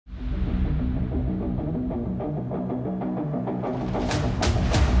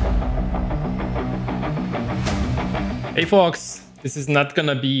Hey folks, this is not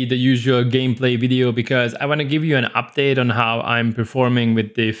gonna be the usual gameplay video because I want to give you an update on how I'm performing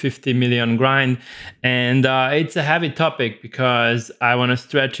with the 50 million grind, and it's a heavy topic because I want to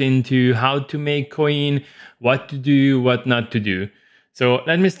stretch into how to make coin, what to do, what not to do. So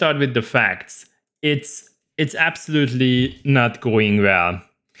let me start with the facts. It's absolutely not going well.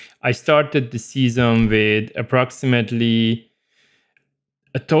 I started the season with approximately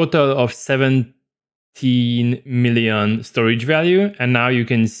a total of 17 million storage value, and now you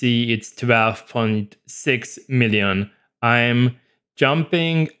can see it's 12.6 million. I'm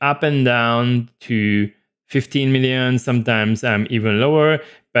jumping up and down to 15 million, sometimes I'm even lower,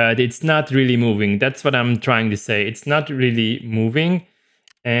 but it's not really moving. That's what I'm trying to say. It's not really moving.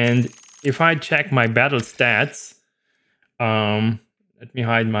 And if I check my battle stats, let me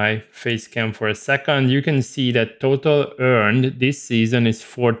hide my face cam for a second. You can see that total earned this season is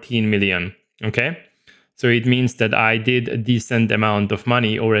 14 million. Okay. So it means that I did a decent amount of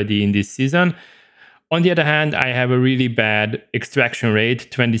money already in this season. On the other hand, I have a really bad extraction rate,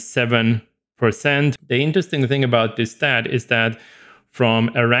 27%. The interesting thing about this stat is that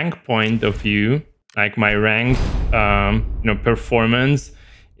from a rank point of view, like my rank performance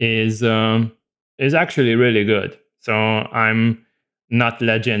is actually really good. So I'm not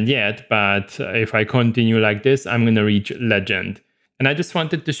legend yet, but if I continue like this, I'm going to reach legend. And I just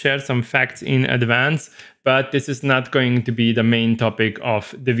wanted to share some facts in advance, but this is not going to be the main topic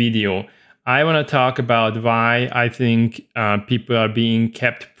of the video. I want to talk about why I think people are being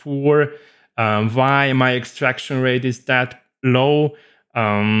kept poor, why my extraction rate is that low,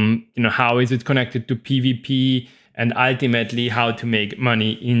 how is it connected to PvP, and ultimately how to make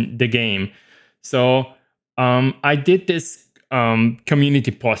money in the game. So I did this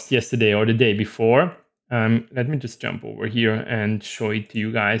community post yesterday or the day before. Let me just jump over here and show it to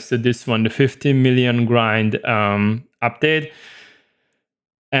you guys. So this one, the 50 million grind update,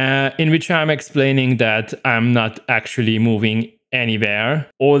 in which I'm explaining that I'm not actually moving anywhere,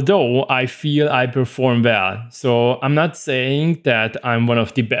 although I feel I perform well. So I'm not saying that I'm one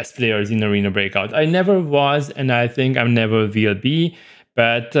of the best players in Arena Breakout. I never was, and I think I never will be.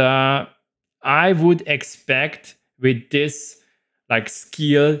 But I would expect with this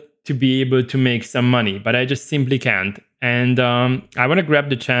skill to be able to make some money, but I just simply can't. And I want to grab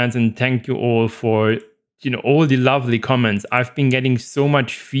the chance and thank you all for all the lovely comments. I've been getting so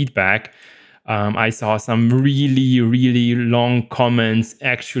much feedback. I saw some really long comments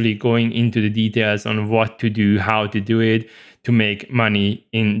actually going into the details on what to do, how to do it to make money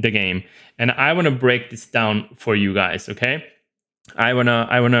in the game. And I want to break this down for you guys, okay? I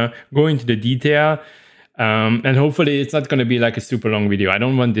wanna go into the detail. And hopefully it's not going to be like a super long video. I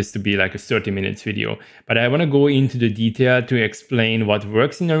don't want this to be like a 30 minutes video, but I want to go into the detail to explain what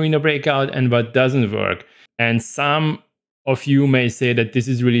works in Arena Breakout and what doesn't work. And some of you may say that this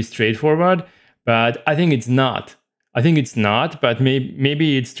is really straightforward, but I think it's not. But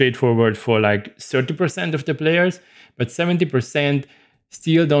maybe it's straightforward for like 30% of the players, but 70%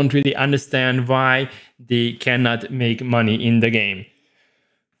 still don't really understand why they cannot make money in the game.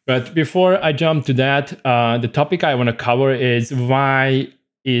 But before I jump to that, the topic I want to cover is why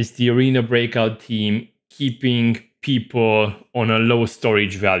is the Arena Breakout team keeping people on a low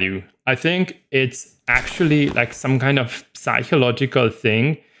storage value? I think it's actually like some kind of psychological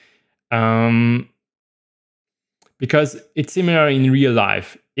thing, because it's similar in real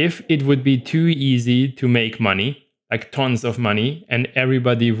life. If it would be too easy to make money, like tons of money, and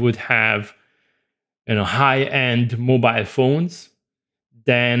everybody would have high-end mobile phones,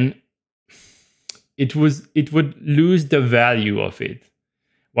 then it would lose the value of it.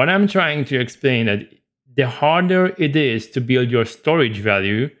 What I'm trying to explain that the harder it is to build your storage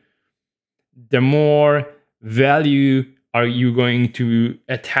value, the more value are you going to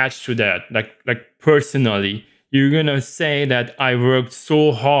attach to that. Like personally, you're gonna say that I worked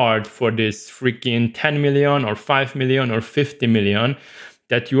so hard for this freaking 10 million or 5 million or 50 million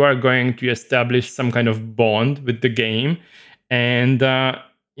that you are going to establish some kind of bond with the game. And,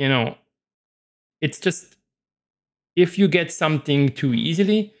 it's just, if you get something too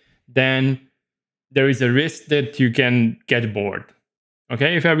easily, then there is a risk that you can get bored.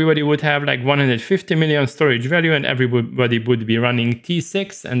 Okay, if everybody would have like 150 million storage value and everybody would be running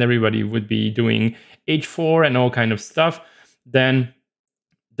T6 and everybody would be doing H4 and all kind of stuff, then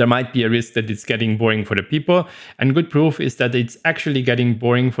there might be a risk that it's getting boring for the people. And good proof is that it's actually getting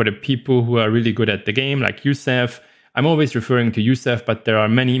boring for the people who are really good at the game, like Youssef. I'm always referring to Youssef, but there are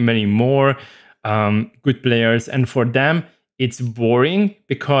many more good players. And for them, it's boring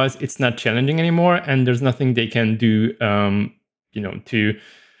because it's not challenging anymore. And there's nothing they can do,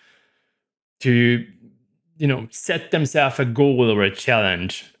 to set themselves a goal or a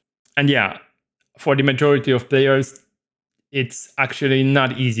challenge. And yeah, for the majority of players, it's actually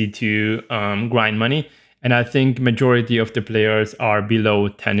not easy to grind money. And I think majority of the players are below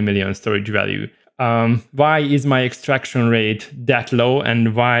 10 million storage value. Why is my extraction rate that low,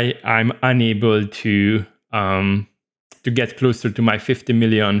 and why I'm unable to get closer to my 50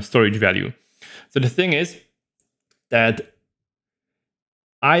 million storage value? So the thing is that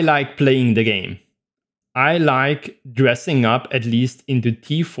I like playing the game. I like dressing up at least into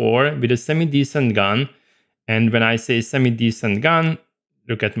T4 with a semi-decent gun. And when I say semi-decent gun,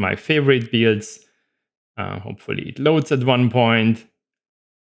 look at my favorite builds. Hopefully it loads at one point.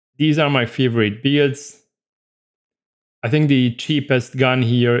 These are my favorite builds. I think the cheapest gun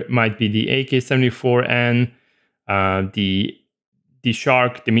here might be the AK-74N, the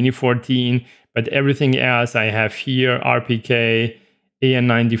Shark, the Mini 14, but everything else I have here, RPK,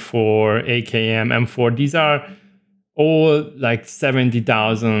 AN94, AKM, M4, these are all like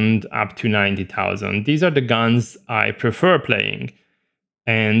 70,000 up to 90,000. These are the guns I prefer playing.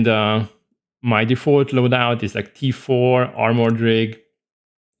 And my default loadout is like T4, armored rig,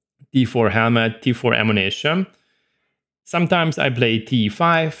 T4 helmet, T4 ammunition. Sometimes I play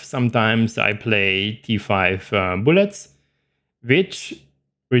T5, sometimes I play T5 bullets, which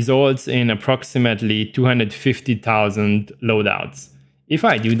results in approximately 250,000 loadouts. If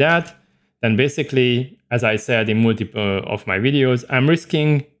I do that, then basically, as I said in multiple of my videos, I'm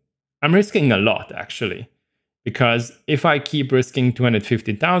risking a lot actually. Because if I keep risking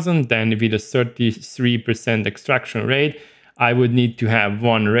 250,000, then with a 33% extraction rate, I would need to have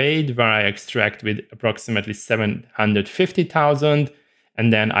one raid where I extract with approximately 750,000,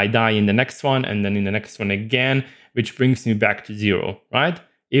 and then I die in the next one, and then in the next one again, which brings me back to zero, right?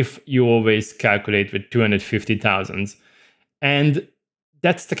 If you always calculate with 250,000. And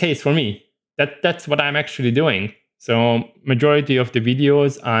that's the case for me. That's what I'm actually doing. So majority of the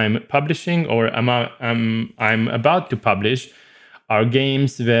videos I'm publishing or I'm about to publish are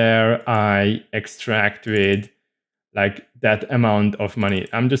games where I extract with like that amount of money.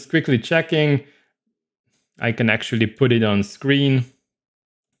 I'm just quickly checking. I can actually put it on screen.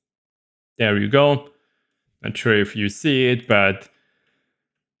 There you go. Not sure if you see it, but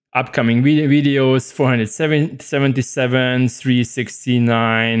upcoming videos 477,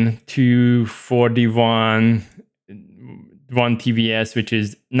 369, 241, one TVS, which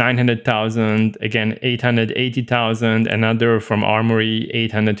is 900,000, again 880,000, another from Armory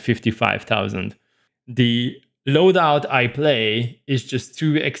 855,000. The loadout I play is just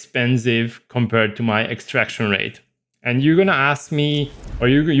too expensive compared to my extraction rate. And you're gonna ask me, or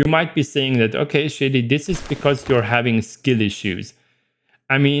you might be saying that, okay, Shady, this is because you're having skill issues.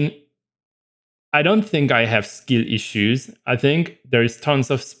 I mean, I don't think I have skill issues. I think there is tons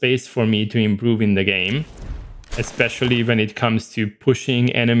of space for me to improve in the game, especially when it comes to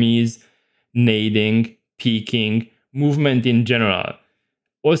pushing enemies, nading, peeking, movement in general.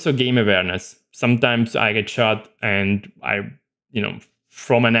 Also game awareness. Sometimes I get shot and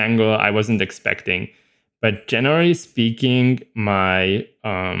from an angle I wasn't expecting. But generally speaking, my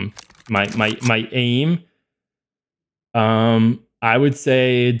aim, I would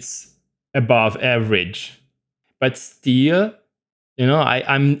say it's above average. But still,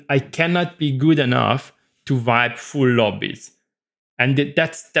 I cannot be good enough to wipe full lobbies. And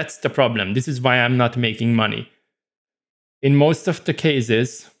that's the problem. This is why I'm not making money. In most of the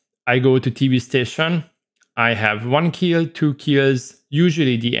cases, I go to TV station. I have 1 kill, 2 kills.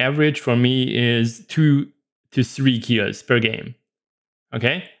 Usually the average for me is 2 to 3 kills per game.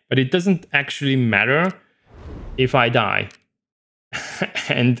 Okay? But it doesn't actually matter if I die.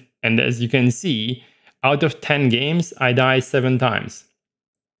 and as you can see, out of 10 games, I die 7 times,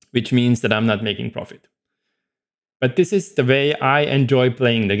 which means that I'm not making profit. But this is the way I enjoy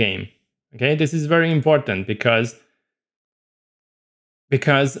playing the game. Okay? This is very important because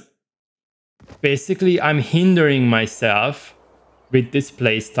basically I'm hindering myself with this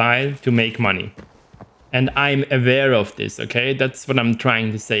playstyle to make money. And I'm aware of this, okay? That's what I'm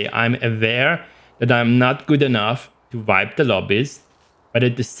trying to say. I'm aware that I'm not good enough to wipe the lobbies, but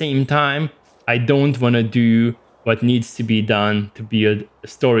at the same time, I don't want to do what needs to be done to build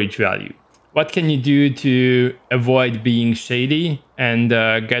storage value. What can you do to avoid being shady and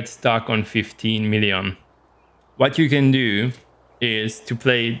get stuck on 15 million? What you can do is to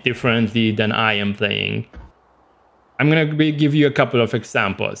play differently than I am playing. I'm going to give you a couple of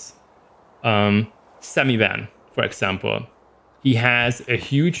examples. Semivan, for example. He has a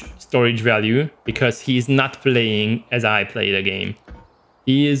huge storage value because he's not playing as I play the game.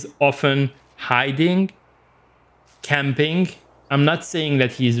 He is often hiding, camping. I'm not saying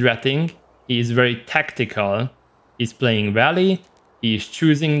that he's ratting. He is very tactical. He's playing Valley. He is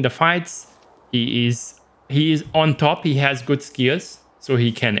choosing the fights. He is on top. He has good skills, so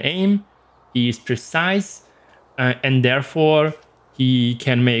he can aim. He is precise, and therefore he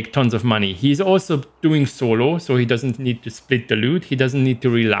can make tons of money. He's also doing solo, so he doesn't need to split the loot. He doesn't need to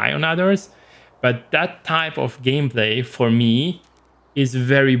rely on others. But that type of gameplay, for me, is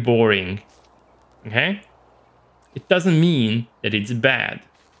very boring. Okay? It doesn't mean that it's bad.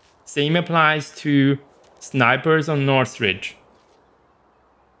 Same applies to snipers on Northridge.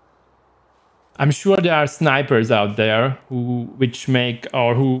 I'm sure there are snipers out there who make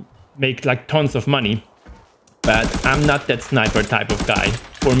like tons of money, but I'm not that sniper type of guy.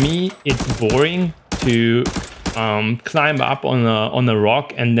 For me, it's boring to climb up on a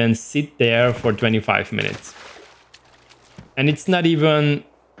rock and then sit there for 25 minutes. And it's not even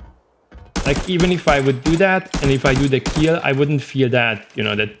like, even if I would do that and if I do the kill, I wouldn't feel that, you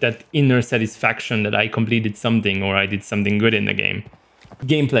know, that inner satisfaction that I completed something or I did something good in the game.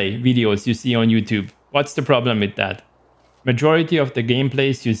 Gameplay videos you see on YouTube. What's the problem with that? Majority of the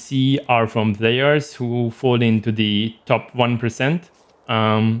gameplays you see are from players who fall into the top 1%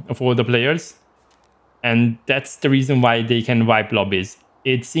 of all the players. And that's the reason why they can wipe lobbies.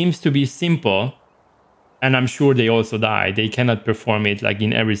 It seems to be simple, and I'm sure they also die. They cannot perform it like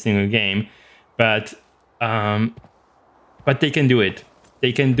in every single game, but they can do it.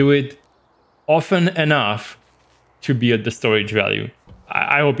 They can do it often enough to build the storage value.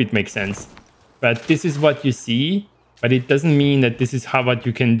 I hope it makes sense. But this is what you see, but it doesn't mean that this is what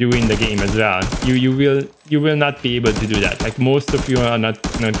you can do in the game as well. You will not be able to do that. Like, most of you are not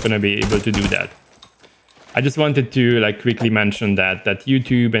gonna be able to do that. I just wanted to like quickly mention that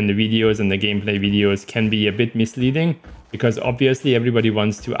YouTube and the videos and the gameplay videos can be a bit misleading, because obviously everybody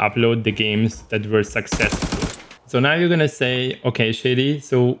wants to upload the games that were successful. So now you're gonna say, okay, Shady,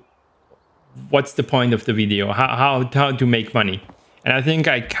 so what's the point of the video? How to make money? And I think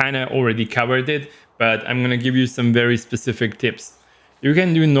I kind of already covered it, but I'm gonna give you some very specific tips. You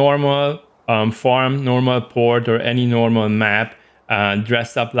can do normal farm, normal port, or any normal map,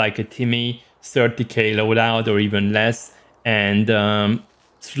 dress up like a Timmy, 30k loadout or even less, and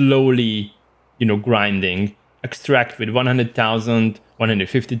slowly, you know, grinding. Extract with 100,000,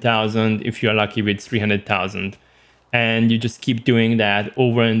 150,000, if you're lucky with 300,000. And you just keep doing that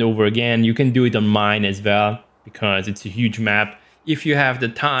over and over again. You can do it on mine as well, because it's a huge map. If you have the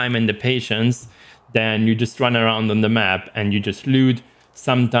time and the patience, then you just run around on the map and you just loot.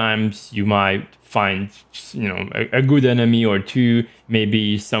 Sometimes you might find, you know, a good enemy or two,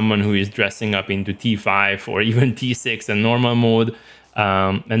 maybe someone who is dressing up into T5 or even T6 in normal mode,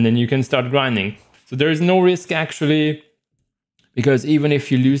 and then you can start grinding. So there is no risk actually, because even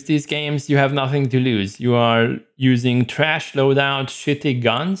if you lose these games, you have nothing to lose. You are using trash loadout, shitty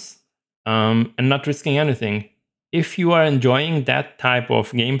guns, and not risking anything. If you are enjoying that type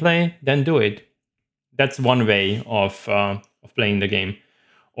of gameplay, then do it. That's one way of playing the game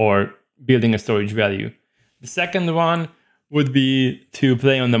or building a storage value. The second one would be to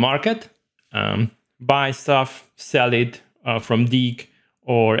play on the market, buy stuff, sell it from Deek,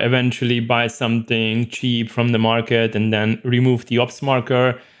 or eventually buy something cheap from the market and then remove the ops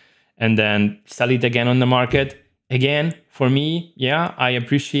marker and then sell it again on the market. Again, for me, yeah, I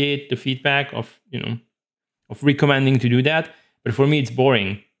appreciate the feedback of, you know, of recommending to do that, but for me it's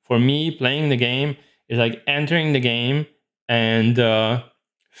boring. For me, playing the game is like entering the game and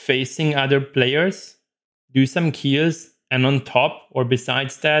facing other players, do some kills, and on top or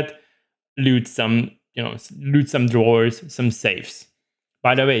besides that, loot some drawers, some safes.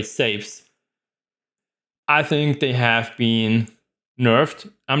 By the way, safes, I think they have been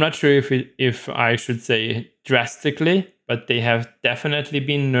nerfed. I'm not sure if I should say drastically, but they have definitely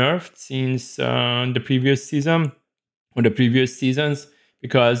been nerfed since the previous season or the previous seasons,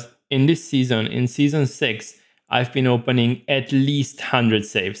 because in this season, in season 6, I've been opening at least 100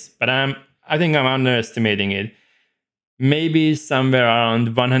 safes, but I think I'm underestimating it. Maybe somewhere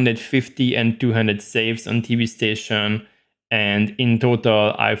around 150 and 200 safes on TV station, and in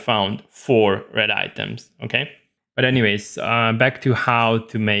total I found 4 red items. Okay, but anyways, back to how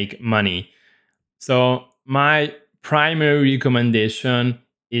to make money. So my primary recommendation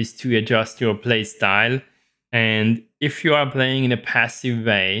is to adjust your play style, and if you are playing in a passive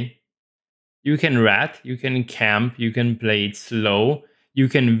way, you can rat, you can camp, you can play it slow, you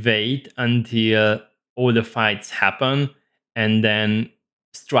can wait until all the fights happen and then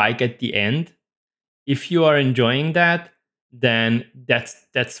strike at the end. If you are enjoying that, then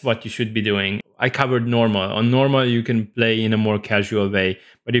that's what you should be doing. I covered normal. On normal, you can play in a more casual way.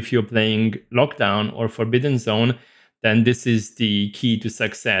 But if you're playing Lockdown or Forbidden Zone, then this is the key to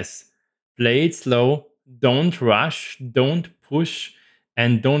success. play it slow, don't rush, don't push,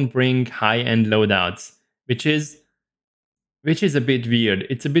 and don't bring high-end loadouts, which is a bit weird.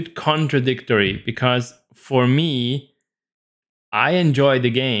 It's a bit contradictory because for me, I enjoy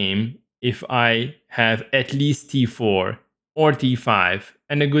the game if I have at least T4 or T5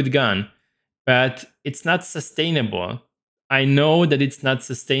 and a good gun, but it's not sustainable. I know that it's not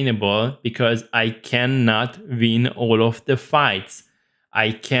sustainable because I cannot win all of the fights.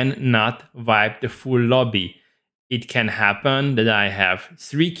 I cannot wipe the full lobby. It can happen that I have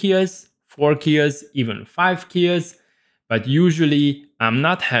 3 kills, 4 kills, even 5 kills, but usually I'm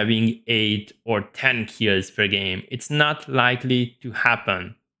not having 8 or 10 kills per game. It's not likely to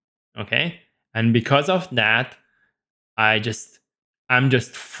happen, okay? And because of that, I'm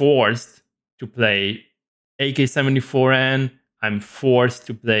just forced to play AK-74N. I'm forced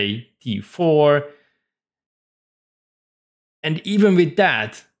to play T4. And even with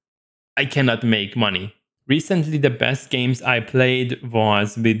that, I cannot make money. Recently, the best games I played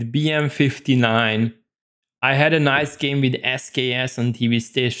was with BM59. I had a nice game with SKS on TV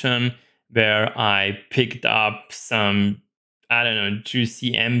station where I picked up some, I don't know,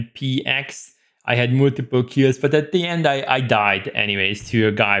 juicy MPX. I had multiple kills, but at the end I died anyways to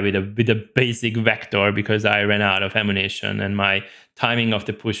a guy with a basic vector because I ran out of ammunition and my timing of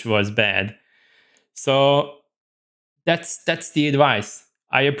the push was bad. So that's the advice.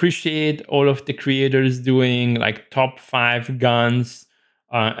 I appreciate all of the creators doing like top 5 guns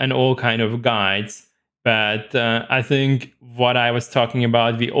and all kind of guides. But I think what I was talking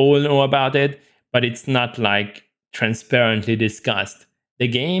about, we all know about it, but it's not like transparently discussed. The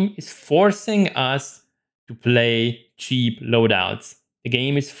game is forcing us to play cheap loadouts. The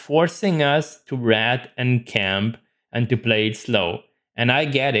game is forcing us to rat and camp and to play it slow. And I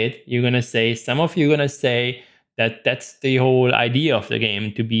get it. You're going to say, some of you are going to say that that's the whole idea of the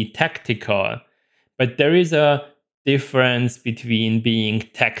game, to be tactical. But there is a difference between being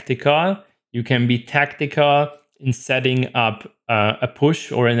tactical. You can be tactical in setting up a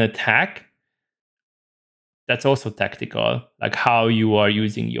push or an attack. That's also tactical, like how you are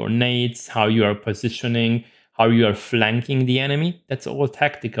using your nades, how you are positioning, how you are flanking the enemy. That's all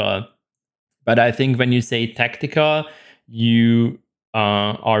tactical. But I think when you say tactical, you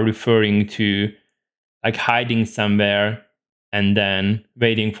are referring to like hiding somewhere and then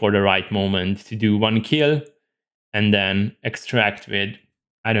waiting for the right moment to do 1 kill and then extract with,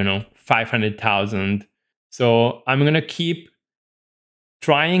 I don't know, 500,000. So I'm going to keep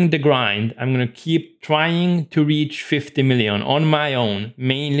trying the grind. I'm going to keep trying to reach 50 million on my own,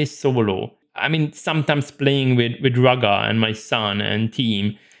 mainly solo. I mean, sometimes playing with Raga and my son and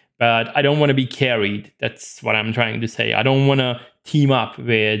team, but I don't want to be carried. That's what I'm trying to say. I don't want to team up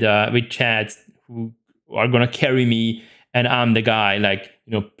with chads who are going to carry me and I'm the guy like,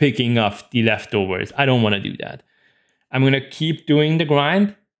 you know, picking up the leftovers. I don't want to do that. I'm going to keep doing the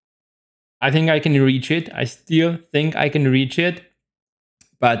grind. I think I can reach it. I still think I can reach it,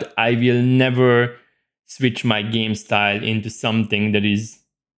 but I will never switch my game style into something that is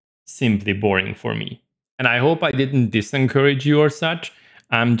simply boring for me. And I hope I didn't disencourage you or such.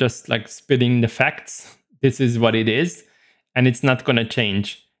 I'm just like spitting the facts. This is what it is, and it's not going to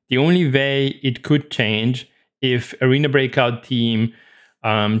change. The only way it could change if Arena Breakout team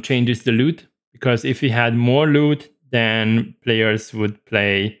changes the loot, because if we had more loot, then players would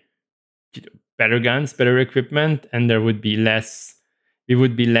play better guns, better equipment, and there would be less. We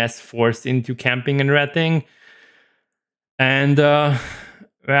would be less forced into camping and ratting. And well,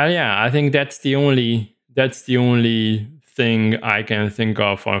 yeah, I think that's the only thing I can think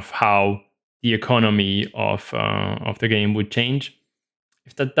of how the economy of the game would change.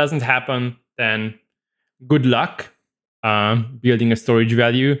 If that doesn't happen, then good luck building a storage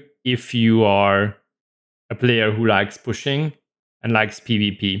value if you are a player who likes pushing and likes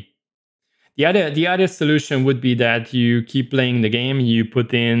PvP. The other solution would be that you keep playing the game, you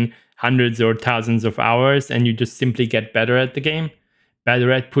put in hundreds or thousands of hours, and you just simply get better at the game,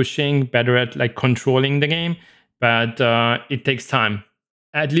 better at pushing, better at like controlling the game. But it takes time.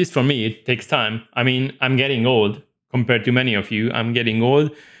 At least for me, it takes time. I mean, I'm getting old compared to many of you. I'm getting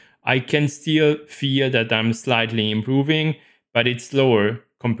old. I can still feel that I'm slightly improving, but it's slower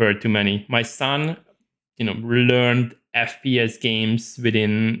compared to many. My son, you know, learned FPS games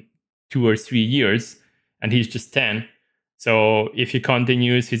within 2 or 3 years, and he's just 10. So if he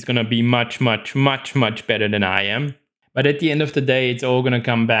continues, he's going to be much, much, much, much better than I am. But at the end of the day, it's all going to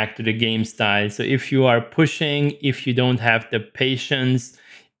come back to the game style. So if you are pushing, if you don't have the patience,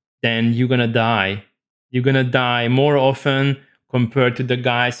 then you're going to die. You're going to die more often compared to the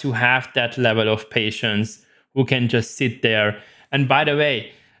guys who have that level of patience, who can just sit there. And by the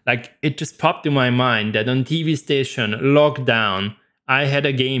way, Like, it just popped to my mind that on TV station, lockdown, I had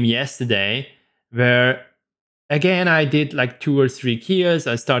a game yesterday where, again, I did like 2 or 3 kills.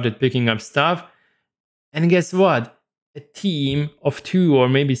 I started picking up stuff. And guess what? A team of 2 or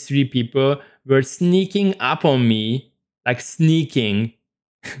maybe 3 people were sneaking up on me, like sneaking,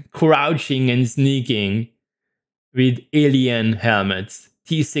 crouching and sneaking with alien helmets,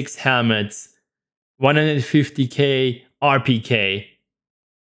 T6 helmets, 150k RPK.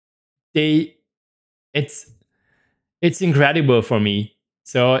 They, it's it's incredible for me.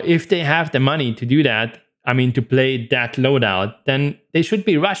 So if they have the money to do that, I mean, to play that loadout, then they should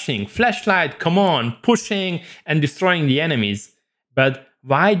be rushing, flashlight, come on, pushing and destroying the enemies. But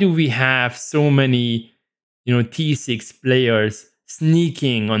why do we have so many, T6 players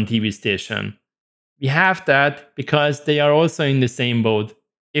sneaking on TV station? We have that because they are also in the same boat.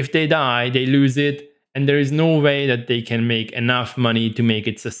 If they die, they lose it, and there is no way that they can make enough money to make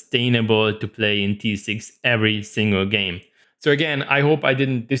it sustainable to play in T6 every single game. So again, I hope I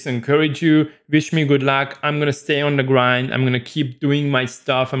didn't disencourage you. Wish me good luck. I'm gonna stay on the grind. I'm gonna keep doing my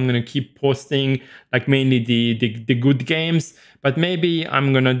stuff. I'm gonna keep posting like mainly the good games. But maybe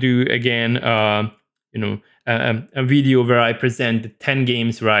I'm gonna do again, a video where I present the 10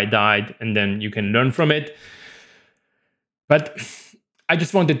 games where I died, and then you can learn from it. But I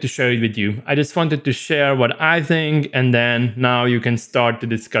just wanted to share it with you. I just wanted to share what I think, and then now you can start the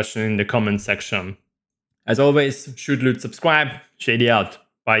discussion in the comment section. As always, shoot, loot, subscribe. Shady out.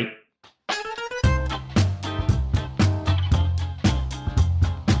 Bye.